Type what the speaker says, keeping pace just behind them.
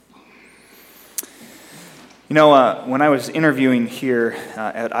When I was interviewing here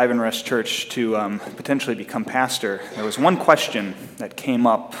at Ivan Rest Church to potentially become pastor, there was one question that came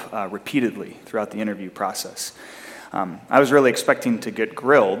up repeatedly throughout the interview process. I was really expecting to get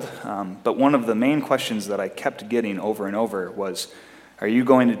grilled, but one of the main questions that I kept getting over and over was, "Are you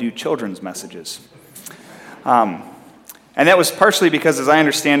going to do children's messages?" And that was partially because, as I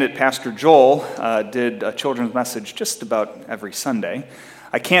understand it, Pastor Joel did a children's message just about every Sunday.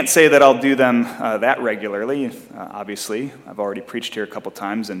 I can't say that I'll do them that regularly. Obviously, I've already preached here a couple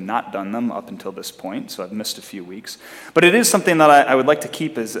times and not done them up until this point, so I've missed a few weeks. But it is something that I would like to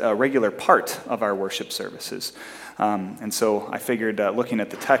keep as a regular part of our worship services. And so I figured, looking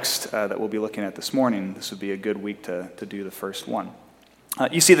at the text that we'll be looking at this morning, this would be a good week to do the first one.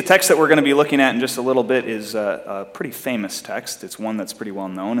 You see, the text that we're going to be looking at in just a little bit is a pretty famous text. It's one that's pretty well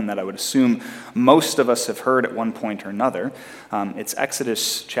known and that I would assume most of us have heard at one point or another. It's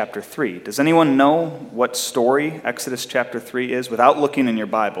Exodus chapter 3. Does anyone know what story Exodus chapter 3 is without looking in your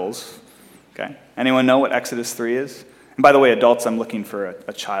Bibles? Okay. Anyone know what Exodus 3 is? And by the way, adults, I'm looking for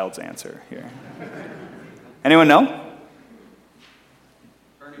a child's answer here. Anyone know?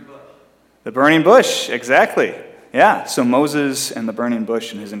 Burning bush. The burning bush, exactly. Yeah, so Moses and the burning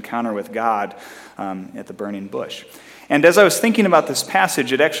bush and his encounter with God at the burning bush. And as I was thinking about this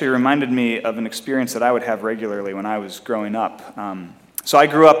passage, it actually reminded me of an experience that I would have regularly when I was growing up. So I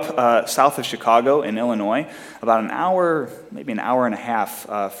grew up south of Chicago in Illinois, about an hour, maybe an hour and a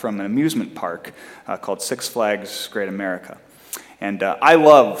half from an amusement park called Six Flags Great America. And I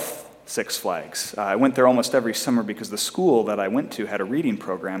love Six Flags. I went there almost every summer because the school that I went to had a reading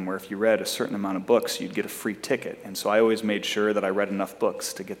program where if you read a certain amount of books, you'd get a free ticket. And so I always made sure that I read enough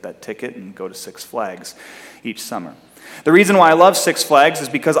books to get that ticket and go to Six Flags each summer. The reason why I love Six Flags is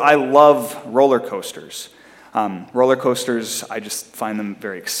because I love roller coasters. Roller coasters, I just find them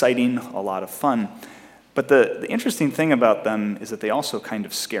very exciting, a lot of fun. But the interesting thing about them is that they also kind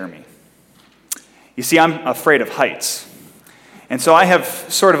of scare me. You see, I'm afraid of heights. And so I have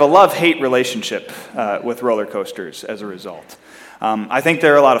sort of a love-hate relationship with roller coasters as a result. I think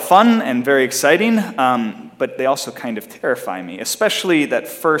they're a lot of fun and very exciting, but they also kind of terrify me, especially that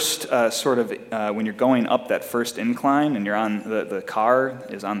first when you're going up that first incline and you're on the car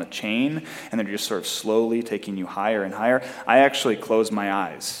is on the chain and they're just sort of slowly taking you higher and higher. I actually close my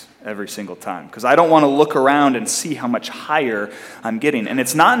eyes every single time because I don't want to look around and see how much higher I'm getting. And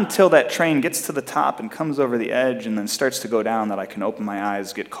it's not until that train gets to the top and comes over the edge and then starts to go down that I can open my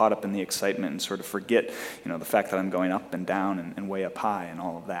eyes, get caught up in the excitement, and sort of forget, the fact that I'm going up and down and way up high and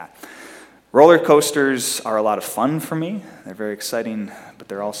all of that. Roller coasters are a lot of fun for me. They're very exciting, but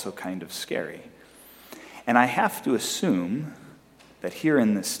they're also kind of scary. And I have to assume that here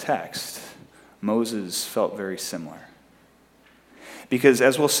in this text, Moses felt very similar. Because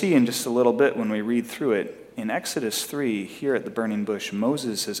as we'll see in just a little bit when we read through it, in Exodus 3, here at the burning bush,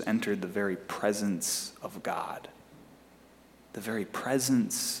 Moses has entered the very presence of God. The very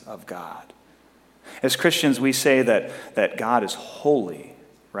presence of God. As Christians, we say that God is holy,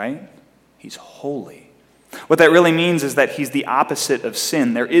 right? He's holy. What that really means is that he's the opposite of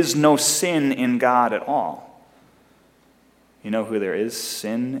sin. There is no sin in God at all. You know who there is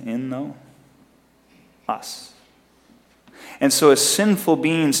sin in, though? Us. And so as sinful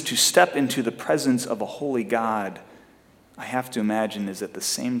beings, to step into the presence of a holy God, I have to imagine is at the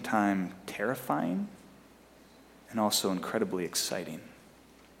same time terrifying and also incredibly exciting.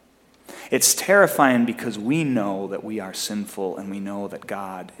 It's terrifying because we know that we are sinful and we know that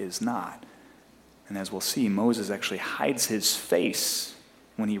God is not. And as we'll see, Moses actually hides his face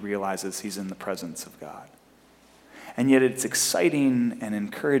when he realizes he's in the presence of God. And yet it's exciting and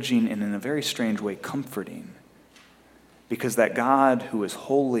encouraging and in a very strange way comforting. Because that God who is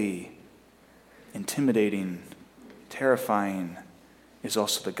holy, intimidating, terrifying, is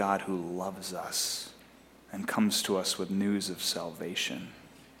also the God who loves us and comes to us with news of salvation.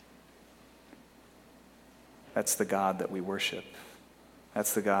 That's the God that we worship.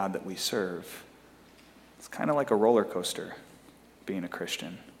 That's the God that we serve. It's kind of like a roller coaster, being a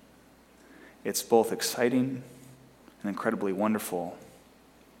Christian. It's both exciting and incredibly wonderful,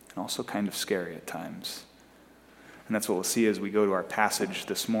 and also kind of scary at times. And that's what we'll see as we go to our passage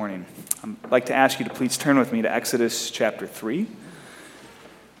this morning. I'd like to ask you to please turn with me to Exodus chapter 3.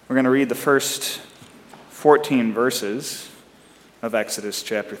 We're going to read the first 14 verses of Exodus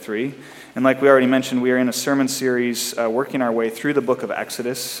chapter 3. And like we already mentioned, we are in a sermon series working our way through the book of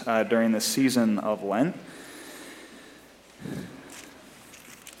Exodus during this season of Lent.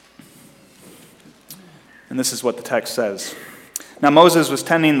 And this is what the text says. Now Moses was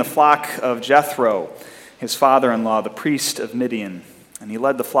tending the flock of Jethro, his father-in-law, the priest of Midian. And he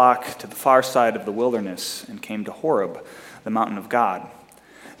led the flock to the far side of the wilderness and came to Horeb, the mountain of God.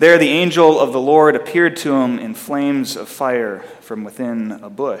 There the angel of the Lord appeared to him in flames of fire from within a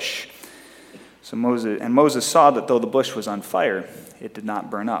bush. Moses saw that though the bush was on fire, it did not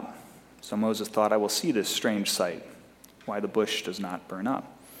burn up. So Moses thought, I will see this strange sight, why the bush does not burn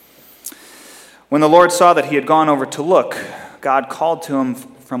up. When the Lord saw that he had gone over to look, God called to him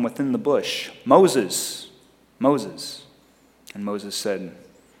from within the bush, Moses, Moses. And Moses said,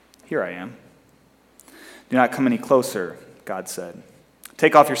 Here I am. Do not come any closer, God said.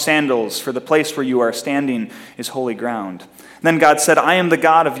 Take off your sandals, for the place where you are standing is holy ground. Then God said, I am the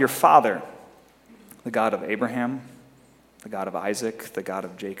God of your father, the God of Abraham, the God of Isaac, the God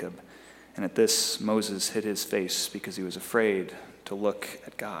of Jacob. And at this, Moses hid his face because he was afraid to look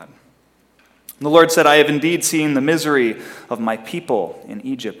at God. The Lord said, I have indeed seen the misery of my people in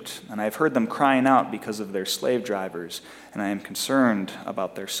Egypt, and I have heard them crying out because of their slave drivers, and I am concerned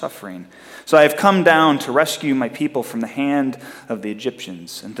about their suffering. So I have come down to rescue my people from the hand of the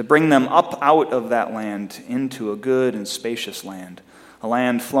Egyptians, and to bring them up out of that land into a good and spacious land, a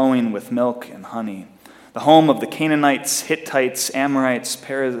land flowing with milk and honey, the home of the Canaanites, Hittites, Amorites,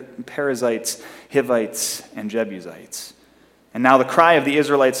 Perizzites, Hivites, and Jebusites. And now the cry of the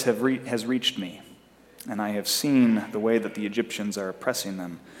Israelites has reached me, and I have seen the way that the Egyptians are oppressing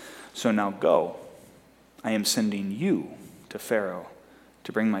them. So now go. I am sending you to Pharaoh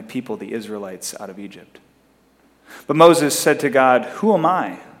to bring my people, the Israelites, out of Egypt. But Moses said to God, Who am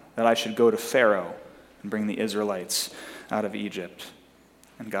I that I should go to Pharaoh and bring the Israelites out of Egypt?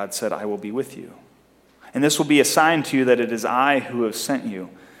 And God said, I will be with you. And this will be a sign to you that it is I who have sent you.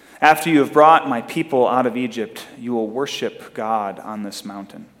 After you have brought my people out of Egypt, you will worship God on this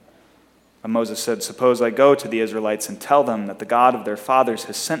mountain. And Moses said, Suppose I go to the Israelites and tell them that the God of their fathers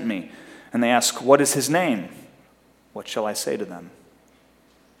has sent me, and they ask, What is his name? What shall I say to them?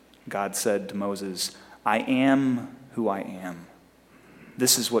 God said to Moses, I am who I am.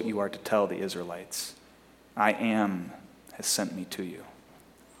 This is what you are to tell the Israelites. I am has sent me to you.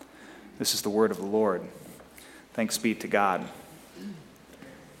 This is the word of the Lord. Thanks be to God.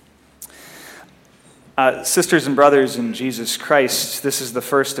 Sisters and brothers in Jesus Christ, this is the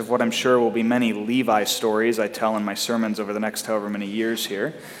first of what I'm sure will be many Levi stories I tell in my sermons over the next however many years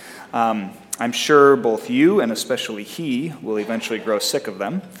here. I'm sure both you, and especially he, will eventually grow sick of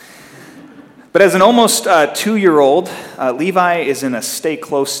them. But as an almost 2-year-old, Levi is in a stay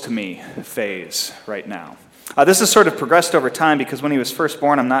close to me phase right now. This has sort of progressed over time because when he was first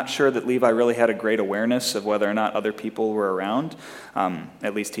born, I'm not sure that Levi really had a great awareness of whether or not other people were around.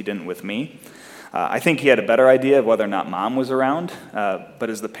 At least he didn't with me. I think he had a better idea of whether or not mom was around, but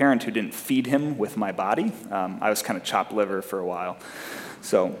as the parent who didn't feed him with my body, I was kind of chopped liver for a while.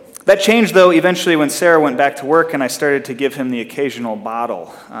 So that changed, though, eventually when Sarah went back to work and I started to give him the occasional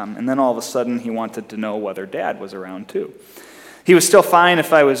bottle. And then all of a sudden he wanted to know whether Dad was around, too. He was still fine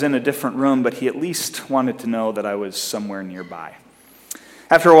if I was in a different room, but he at least wanted to know that I was somewhere nearby.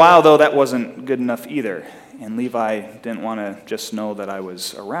 After a while, though, that wasn't good enough either. And Levi didn't want to just know that I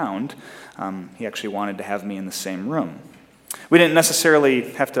was around. He actually wanted to have me in the same room. We didn't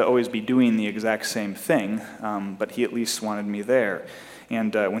necessarily have to always be doing the exact same thing, but he at least wanted me there.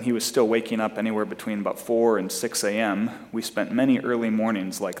 And when he was still waking up anywhere between about 4 and 6 a.m., we spent many early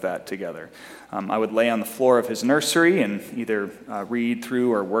mornings like that together. I would lay on the floor of his nursery and either read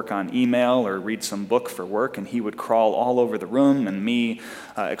through or work on email or read some book for work, and he would crawl all over the room, and me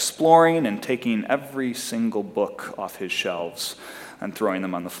exploring and taking every single book off his shelves and throwing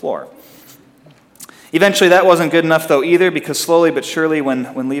them on the floor. Eventually, that wasn't good enough, though, either, because slowly but surely,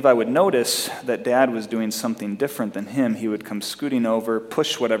 when Levi would notice that Dad was doing something different than him, he would come scooting over,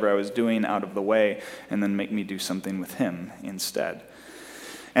 push whatever I was doing out of the way, and then make me do something with him instead.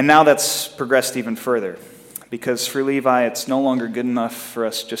 And now that's progressed even further, because for Levi, it's no longer good enough for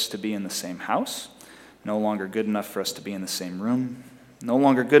us just to be in the same house, no longer good enough for us to be in the same room, no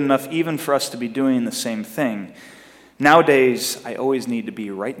longer good enough even for us to be doing the same thing. Nowadays, I always need to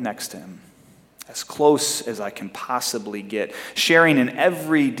be right next to him, as close as I can possibly get, sharing in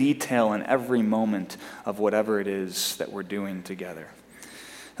every detail and every moment of whatever it is that we're doing together.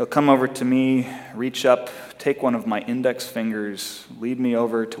 He'll come over to me, reach up, take one of my index fingers, lead me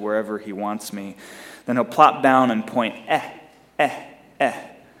over to wherever he wants me. Then he'll plop down and point,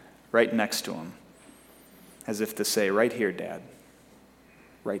 right next to him, as if to say, right here, Dad,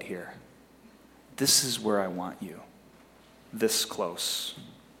 right here. This is where I want you, this close,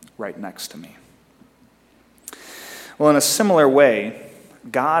 right next to me. Well, in a similar way,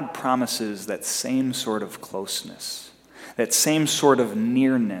 God promises that same sort of closeness, that same sort of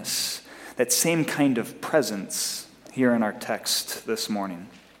nearness, that same kind of presence here in our text this morning.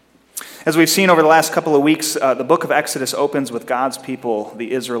 As we've seen over the last couple of weeks, the book of Exodus opens with God's people,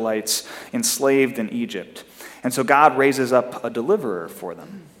 the Israelites, enslaved in Egypt. And so God raises up a deliverer for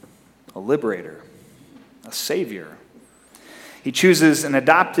them, a liberator, a savior. He chooses an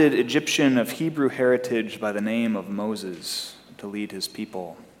adopted Egyptian of Hebrew heritage by the name of Moses to lead his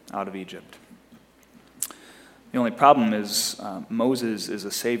people out of Egypt. The only problem is Moses is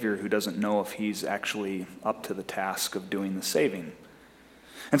a savior who doesn't know if he's actually up to the task of doing the saving.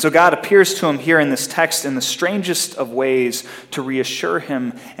 And so God appears to him here in this text in the strangest of ways to reassure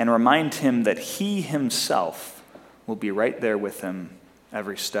him and remind him that he himself will be right there with him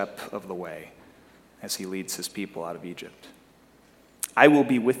every step of the way as he leads his people out of Egypt. I will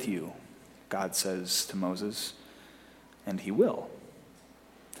be with you, God says to Moses, and he will.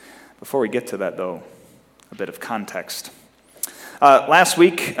 Before we get to that, though, a bit of context. Last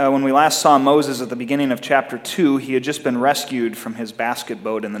week, when we last saw Moses at the beginning of chapter 2, he had just been rescued from his basket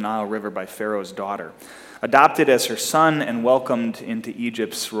boat in the Nile River by Pharaoh's daughter, adopted as her son and welcomed into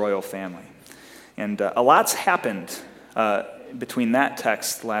Egypt's royal family. And a lot's happened between that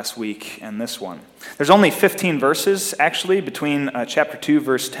text last week and this one. There's only 15 verses, actually, between chapter 2,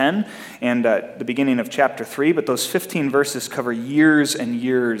 verse 10, and the beginning of chapter 3, but those 15 verses cover years and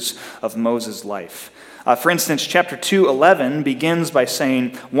years of Moses' life. For instance, chapter 2:11 begins by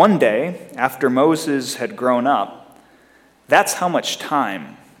saying, one day, after Moses had grown up, that's how much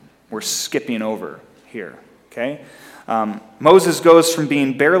time we're skipping over here, okay? Moses goes from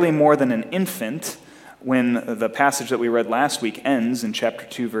being barely more than an infant when the passage that we read last week ends in chapter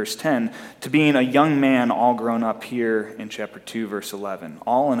 2, verse 10, to being a young man all grown up here in chapter 2, verse 11,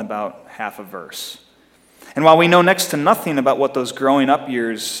 all in about half a verse. And while we know next to nothing about what those growing up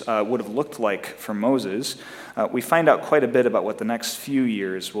years would have looked like for Moses, we find out quite a bit about what the next few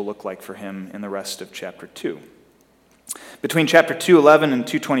years will look like for him in the rest of chapter 2. Between chapter 2:11 and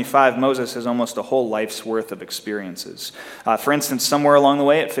 2:25, Moses has almost a whole life's worth of experiences. For instance, somewhere along the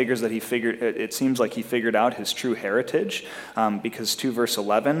way, it seems like he figured out his true heritage, because 2 verse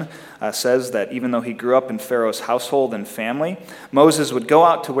 11 says that even though he grew up in Pharaoh's household and family, Moses would go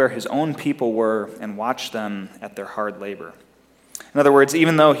out to where his own people were and watch them at their hard labor. In other words,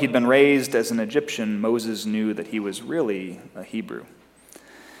 even though he'd been raised as an Egyptian, Moses knew that he was really a Hebrew.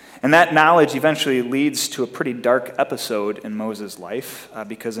 And that knowledge eventually leads to a pretty dark episode in Moses' life,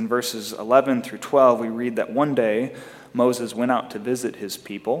 because in verses 11 through 12, we read that one day Moses went out to visit his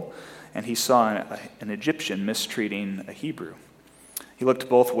people, and he saw an Egyptian mistreating a Hebrew. He looked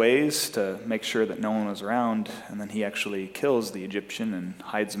both ways to make sure that no one was around, and then he actually kills the Egyptian and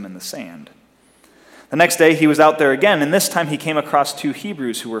hides him in the sand. The next day, he was out there again, and this time he came across two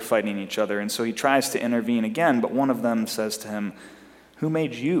Hebrews who were fighting each other, and so he tries to intervene again, but one of them says to him, "Who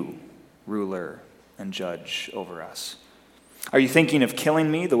made you ruler and judge over us? Are you thinking of killing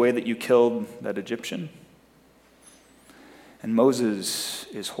me the way that you killed that Egyptian?" And Moses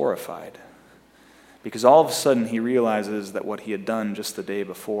is horrified, because all of a sudden he realizes that what he had done just the day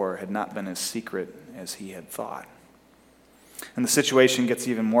before had not been as secret as he had thought. And the situation gets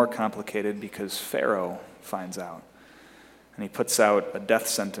even more complicated because Pharaoh finds out, and he puts out a death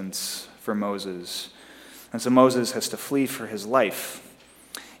sentence for Moses. And so Moses has to flee for his life.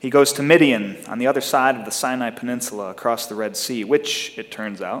 He goes to Midian on the other side of the Sinai Peninsula across the Red Sea, which, it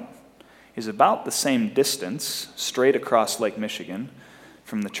turns out, is about the same distance straight across Lake Michigan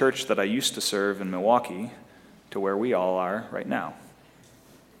from the church that I used to serve in Milwaukee to where we all are right now.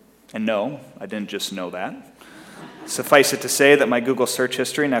 And no, I didn't just know that. Suffice it to say that my Google search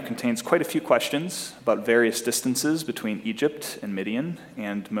history now contains quite a few questions about various distances between Egypt and Midian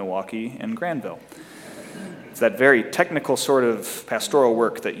and Milwaukee and Granville. It's that very technical sort of pastoral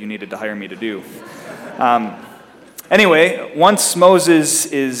work that you needed to hire me to do. Anyway, once Moses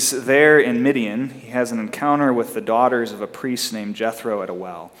is there in Midian, he has an encounter with the daughters of a priest named Jethro at a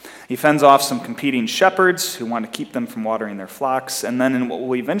well. He fends off some competing shepherds who want to keep them from watering their flocks, and then in what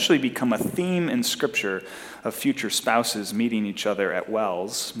will eventually become a theme in Scripture of future spouses meeting each other at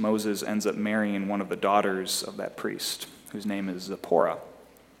wells, Moses ends up marrying one of the daughters of that priest, whose name is Zipporah.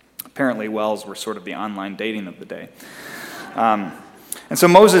 Apparently, wells were sort of the online dating of the day. And so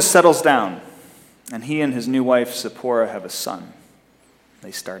Moses settles down, and he and his new wife, Zipporah, have a son.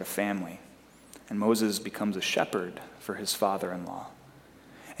 They start a family, and Moses becomes a shepherd for his father-in-law.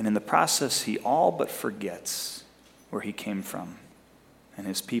 And in the process, he all but forgets where he came from and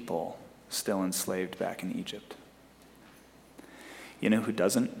his people still enslaved back in Egypt. You know who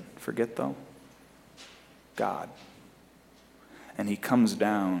doesn't forget, though? God. And he comes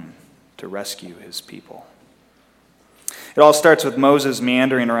down to rescue his people. It all starts with Moses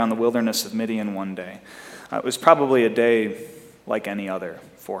meandering around the wilderness of Midian one day. It was probably a day like any other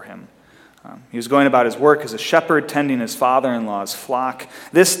for him. He was going about his work as a shepherd, tending his father-in-law's flock.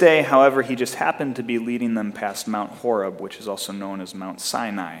 This day, however, he just happened to be leading them past Mount Horeb, which is also known as Mount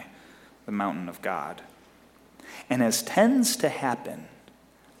Sinai, the mountain of God. And as tends to happen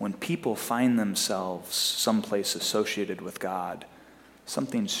when people find themselves someplace associated with God,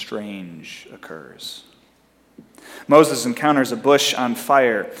 something strange occurs. Moses encounters a bush on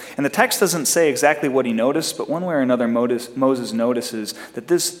fire, and the text doesn't say exactly what he noticed, but one way or another Moses notices that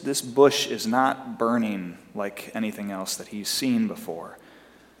this bush is not burning like anything else that he's seen before.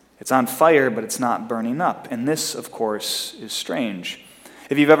 It's on fire, but it's not burning up, and this, of course, is strange.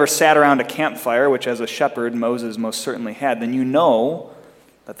 If you've ever sat around a campfire, which as a shepherd Moses most certainly had, then you know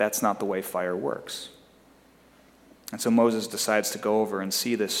that that's not the way fire works. And so Moses decides to go over and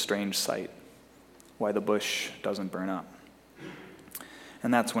see this strange sight, why the bush doesn't burn up.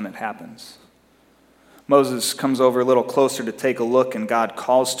 And that's when it happens. Moses comes over a little closer to take a look, and God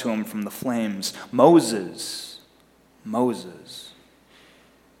calls to him from the flames, "Moses, Moses,"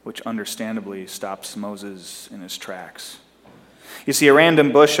 which understandably stops Moses in his tracks. You see, a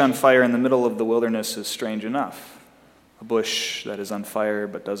random bush on fire in the middle of the wilderness is strange enough. A bush that is on fire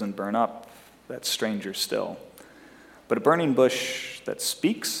but doesn't burn up, that's stranger still. But a burning bush that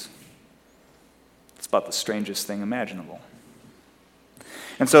speaks, it's about the strangest thing imaginable.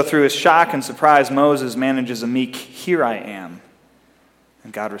 And so through his shock and surprise, Moses manages a meek, "Here I am."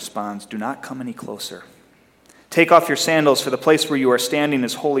 And God responds, "Do not come any closer. Take off your sandals, for the place where you are standing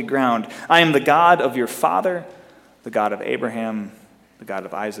is holy ground. I am the God of your father, the God of Abraham, the God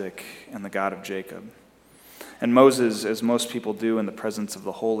of Isaac, and the God of Jacob." And Moses, as most people do in the presence of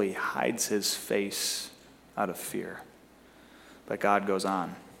the holy, hides his face out of fear. But God goes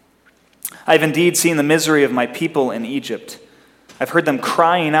on. "I have indeed seen the misery of my people in Egypt. I've heard them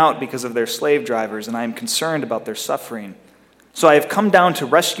crying out because of their slave drivers, and I am concerned about their suffering. So I have come down to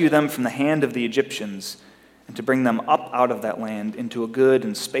rescue them from the hand of the Egyptians and to bring them up out of that land into a good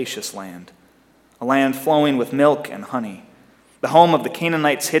and spacious land, a land flowing with milk and honey, the home of the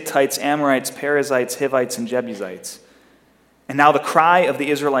Canaanites, Hittites, Amorites, Perizzites, Hivites, and Jebusites. And now the cry of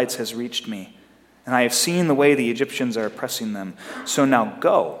the Israelites has reached me, and I have seen the way the Egyptians are oppressing them. So now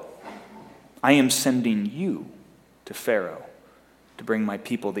go. I am sending you to Pharaoh to bring my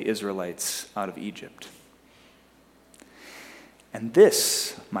people, the Israelites, out of Egypt." And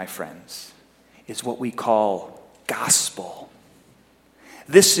this, my friends, is what we call gospel.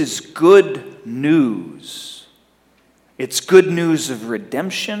 This is good news. It's good news of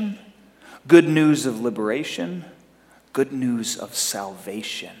redemption, good news of liberation, good news of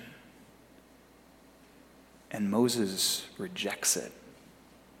salvation. And Moses rejects it.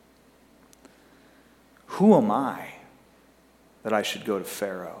 "Who am I that I should go to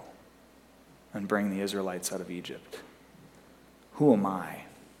Pharaoh and bring the Israelites out of Egypt? Who am I?"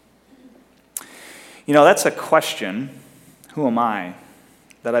 You know, that's a question, who am I,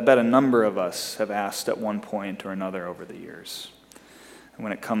 that I bet a number of us have asked at one point or another over the years, and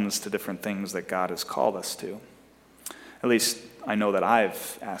when it comes to different things that God has called us to. At least I know that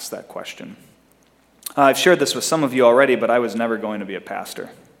I've asked that question. I've shared this with some of you already, but I was never going to be a pastor.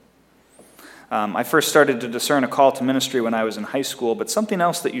 I first started to discern a call to ministry when I was in high school, but something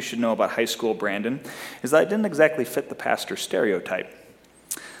else that you should know about high school, Brandon, is that I didn't exactly fit the pastor stereotype.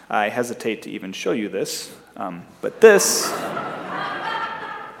 I hesitate to even show you this, but this,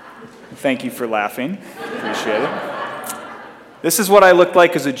 thank you for laughing, appreciate it. This is what I looked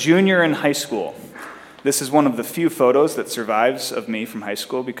like as a junior in high school. This is one of the few photos that survives of me from high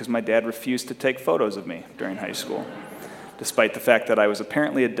school because my dad refused to take photos of me during high school, despite the fact that I was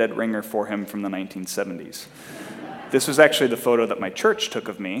apparently a dead ringer for him from the 1970s. This was actually the photo that my church took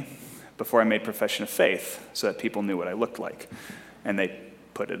of me before I made profession of faith so that people knew what I looked like. And they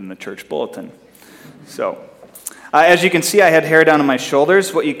put it in the church bulletin. So, as you can see, I had hair down to my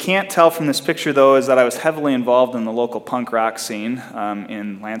shoulders. What you can't tell from this picture, though, is that I was heavily involved in the local punk rock scene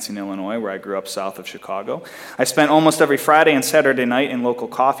in Lansing, Illinois, where I grew up south of Chicago. I spent almost every Friday and Saturday night in local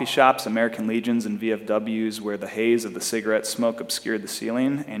coffee shops, American Legions, and VFWs, where the haze of the cigarette smoke obscured the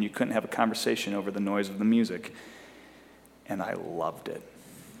ceiling, and you couldn't have a conversation over the noise of the music. And I loved it.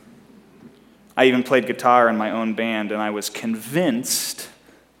 I even played guitar in my own band, and I was convinced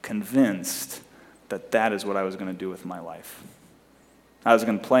that is what I was going to do with my life. I was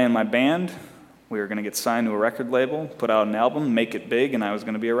going to play in my band, we were going to get signed to a record label, put out an album, make it big, and I was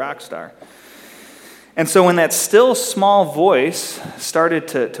going to be a rock star. And so when that still small voice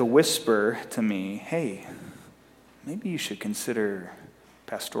started to whisper to me, hey, maybe you should consider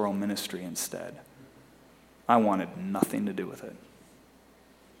pastoral ministry instead, I wanted nothing to do with it.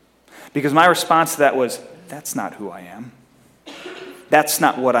 Because my response to that was, that's not who I am. That's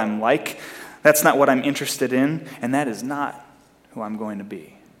not what I'm like. That's not what I'm interested in. And that is not who I'm going to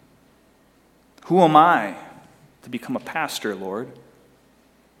be. Who am I to become a pastor, Lord?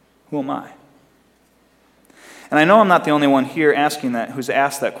 Who am I? And I know I'm not the only one here who's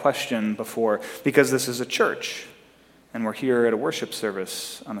asked that question before, because this is a church, and we're here at a worship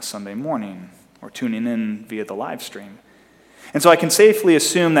service on a Sunday morning, or tuning in via the live stream. And so I can safely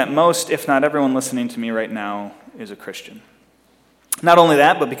assume that most, if not everyone listening to me right now, is a Christian. Not only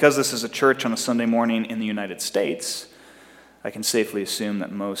that, but because this is a church on a Sunday morning in the United States, I can safely assume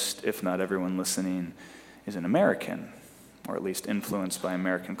that most, if not everyone listening, is an American, or at least influenced by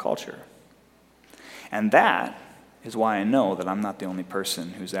American culture. And that is why I know that I'm not the only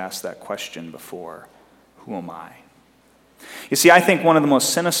person who's asked that question before. Who am I? You see, I think one of the most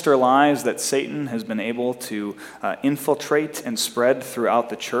sinister lies that Satan has been able to infiltrate and spread throughout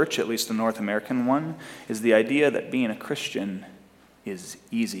the church, at least the North American one, is the idea that being a Christian is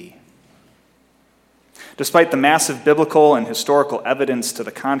easy. Despite the massive biblical and historical evidence to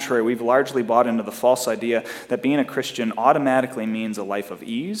the contrary, we've largely bought into the false idea that being a Christian automatically means a life of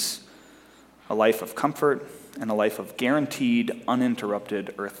ease, a life of comfort, and a life of guaranteed,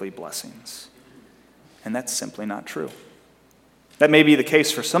 uninterrupted earthly blessings. And that's simply not true. That may be the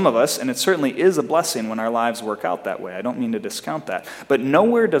case for some of us, and it certainly is a blessing when our lives work out that way. I don't mean to discount that. But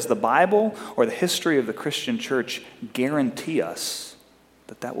nowhere does the Bible or the history of the Christian church guarantee us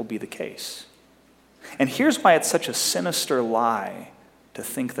that that will be the case. And here's why it's such a sinister lie to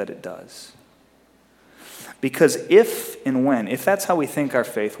think that it does. Because if that's how we think our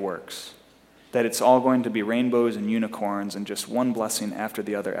faith works, that it's all going to be rainbows and unicorns and just one blessing after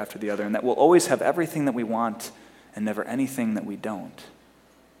the other, and that we'll always have everything that we want and never anything that we don't.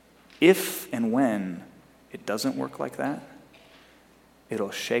 If and when it doesn't work like that,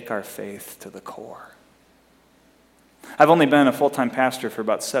 it'll shake our faith to the core. I've only been a full-time pastor for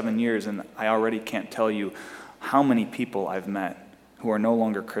about 7 years, and I already can't tell you how many people I've met who are no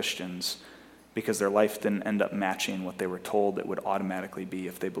longer Christians because their life didn't end up matching what they were told it would automatically be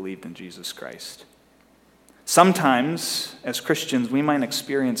if they believed in Jesus Christ. Sometimes, as Christians, we might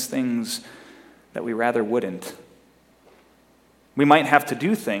experience things that we rather wouldn't. We might have to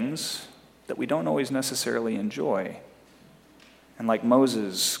do things that we don't always necessarily enjoy. And like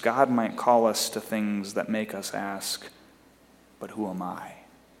Moses, God might call us to things that make us ask, but who am I?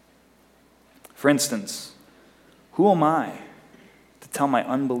 For instance, who am I to tell my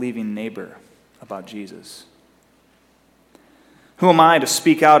unbelieving neighbor about Jesus? Who am I to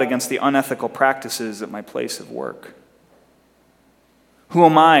speak out against the unethical practices at my place of work? Who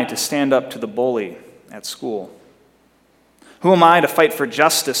am I to stand up to the bully at school? Who am I to fight for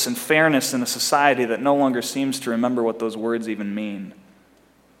justice and fairness in a society that no longer seems to remember what those words even mean?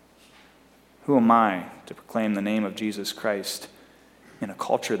 Who am I to proclaim the name of Jesus Christ in a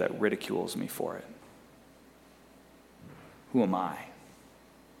culture that ridicules me for it? Who am I?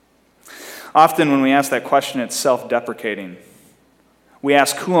 Often when we ask that question, it's self-deprecating. We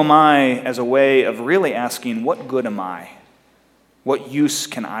ask, who am I, as a way of really asking, what good am I? What use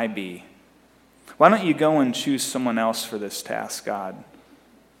can I be? Why don't you go and choose someone else for this task, God?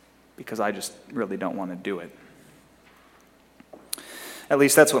 Because I just really don't want to do it. At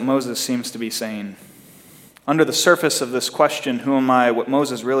least that's what Moses seems to be saying. Under the surface of this question, who am I, what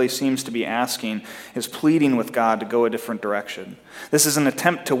Moses really seems to be asking is pleading with God to go a different direction. This is an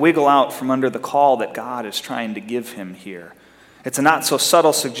attempt to wiggle out from under the call that God is trying to give him here. It's a not so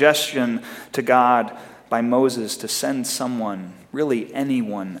subtle suggestion to God by Moses to send someone, really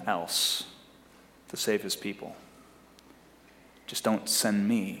anyone else, to save his people. Just don't send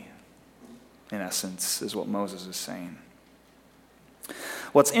me, in essence, is what Moses is saying.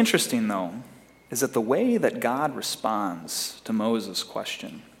 What's interesting, though, is that the way that God responds to Moses'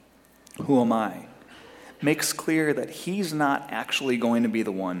 question, who am I, makes clear that he's not actually going to be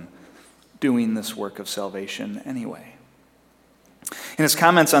the one doing this work of salvation anyway. In his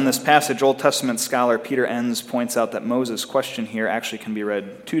comments on this passage, Old Testament scholar Peter Enns points out that Moses' question here actually can be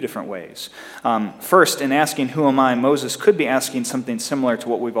read two different ways. First, in asking, who am I, Moses could be asking something similar to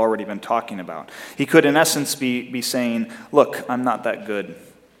what we've already been talking about. He could, in essence, be saying, look, I'm not that good.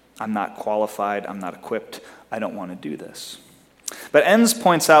 I'm not qualified. I'm not equipped. I don't want to do this. But Enns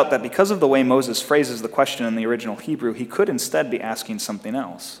points out that because of the way Moses phrases the question in the original Hebrew, he could instead be asking something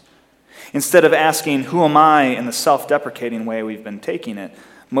else. Instead of asking, who am I, in the self-deprecating way we've been taking it,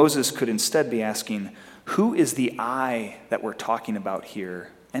 Moses could instead be asking, who is the I that we're talking about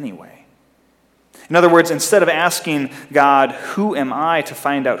here anyway? In other words, instead of asking God, who am I, to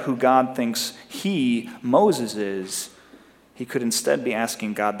find out who God thinks he, Moses, is, He could instead be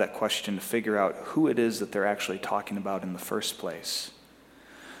asking God that question to figure out who it is that they're actually talking about in the first place.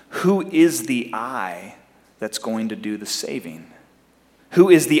 Who is the I that's going to do the saving?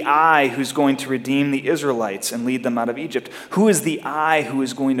 Who is the I who's going to redeem the Israelites and lead them out of Egypt? Who is the I who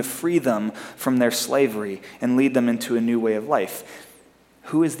is going to free them from their slavery and lead them into a new way of life?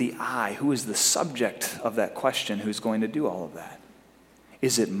 Who is the I? Who is the subject of that question who's going to do all of that?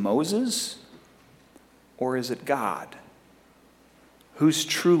 Is it Moses or is it God? Who's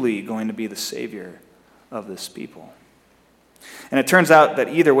truly going to be the Savior of this people? And it turns out that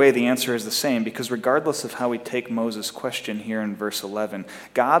either way the answer is the same, because regardless of how we take Moses' question here in verse 11,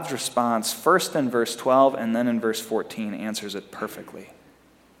 God's response, first in verse 12 and then in verse 14, answers it perfectly.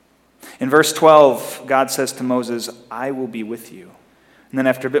 In verse 12, God says to Moses, I will be with you. And then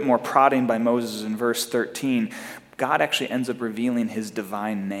after a bit more prodding by Moses in verse 13, God actually ends up revealing his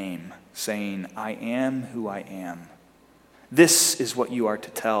divine name, saying, I am who I am. This is what you are to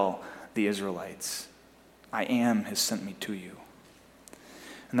tell the Israelites. I am has sent me to you.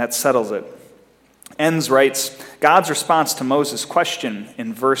 And that settles it. Enns writes, God's response to Moses' question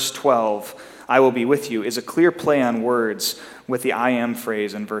in verse 12, I will be with you, is a clear play on words with the I am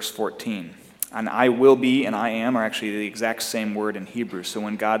phrase in verse 14. And I will be and I am are actually the exact same word in Hebrew. So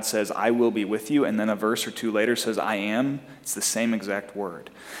when God says, I will be with you, and then a verse or two later says, I am, it's the same exact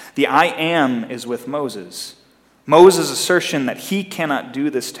word. The I am is with Moses. Moses' assertion that he cannot do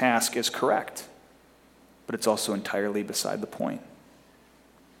this task is correct, but it's also entirely beside the point.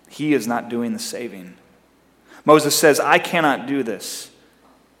 He is not doing the saving. Moses says, I cannot do this.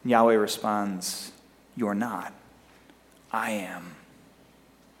 Yahweh responds, you're not. I am.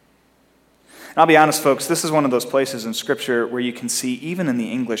 And I'll be honest, folks, this is one of those places in Scripture where you can see, even in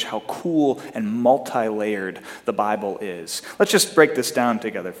the English, how cool and multi-layered the Bible is. Let's just break this down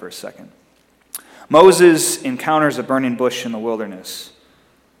together for a second. Moses encounters a burning bush in the wilderness.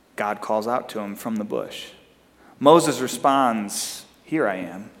 God calls out to him from the bush. Moses responds, here I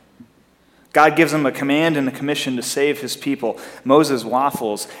am. God gives him a command and a commission to save his people. Moses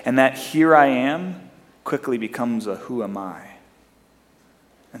waffles, and that here I am quickly becomes a who am I?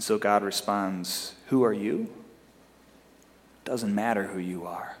 And so God responds, who are you? It doesn't matter who you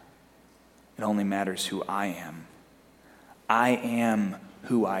are. It only matters who I am. I am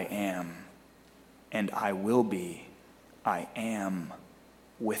who I am, and I will be, I am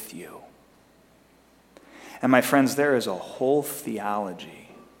with you. And my friends, there is a whole theology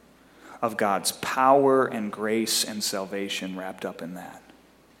of God's power and grace and salvation wrapped up in that.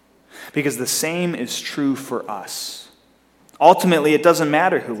 Because the same is true for us. Ultimately, it doesn't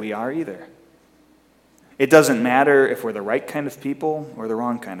matter who we are either. It doesn't matter if we're the right kind of people or the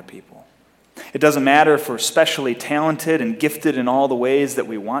wrong kind of people. It doesn't matter if we're specially talented and gifted in all the ways that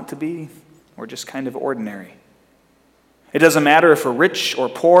we want to be, or just kind of ordinary. It doesn't matter if we're rich or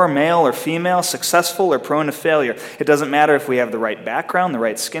poor, male or female, successful or prone to failure. It doesn't matter if we have the right background, the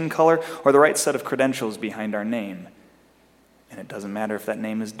right skin color, or the right set of credentials behind our name. And it doesn't matter if that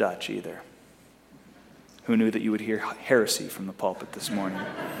name is Dutch either. Who knew that you would hear heresy from the pulpit this morning?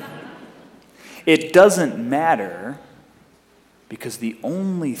 It doesn't matter because the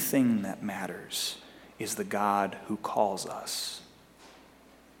only thing that matters is the God who calls us.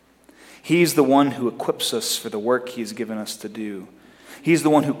 He's the one who equips us for the work he's given us to do. He's the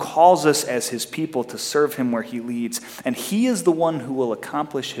one who calls us as his people to serve him where he leads. And he is the one who will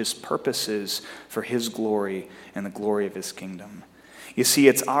accomplish his purposes for his glory and the glory of his kingdom. You see,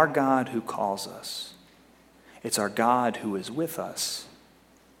 it's our God who calls us. It's our God who is with us.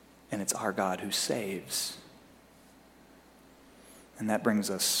 And it's our God who saves. And that brings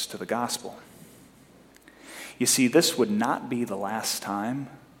us to the gospel. You see, this would not be the last time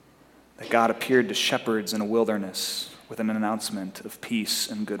that God appeared to shepherds in a wilderness with an announcement of peace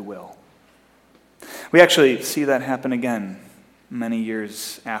and goodwill. We actually see that happen again many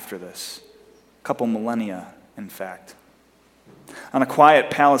years after this, a couple millennia, in fact. On a quiet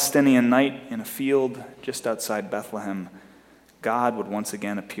Palestinian night in a field just outside Bethlehem, God would once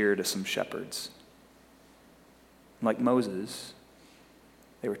again appear to some shepherds. Like Moses,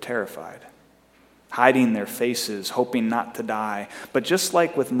 they were terrified, hiding their faces, hoping not to die. But just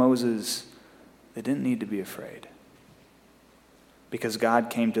like with Moses, they didn't need to be afraid, because God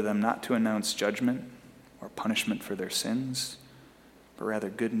came to them not to announce judgment or punishment for their sins, but rather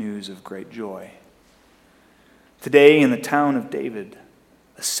good news of great joy. Today in the town of David,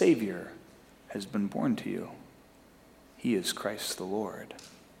 a Savior has been born to you. He is Christ the Lord.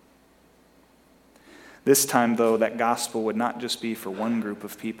 This time, though, that gospel would not just be for one group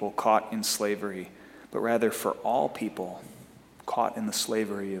of people caught in slavery, but rather for all people caught in the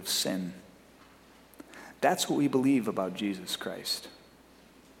slavery of sin. That's what we believe about Jesus Christ.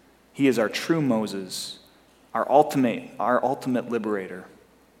 He is our true Moses, our ultimate liberator,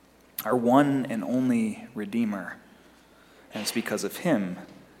 our one and only Redeemer. And it's because of him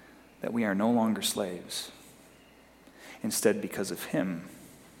that we are no longer slaves. Instead, because of him,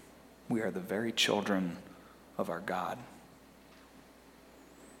 we are the very children of our God.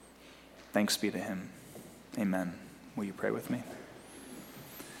 Thanks be to him. Amen. Will you pray with me?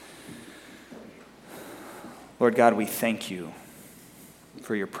 Lord God, we thank you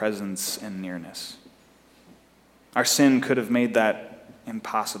for your presence and nearness. Our sin could have made that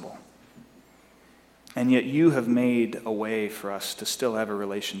impossible. And yet you have made a way for us to still have a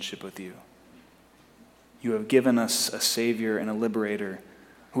relationship with you. You have given us a Savior and a Liberator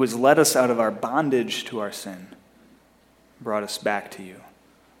who has led us out of our bondage to our sin, brought us back to you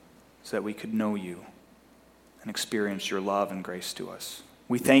so that we could know you and experience your love and grace to us.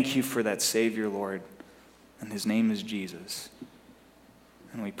 We thank you for that Savior, Lord, and his name is Jesus.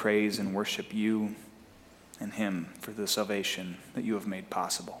 And we praise and worship you and him for the salvation that you have made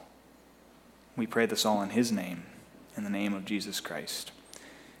possible. We pray this all in his name, in the name of Jesus Christ.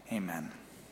 Amen.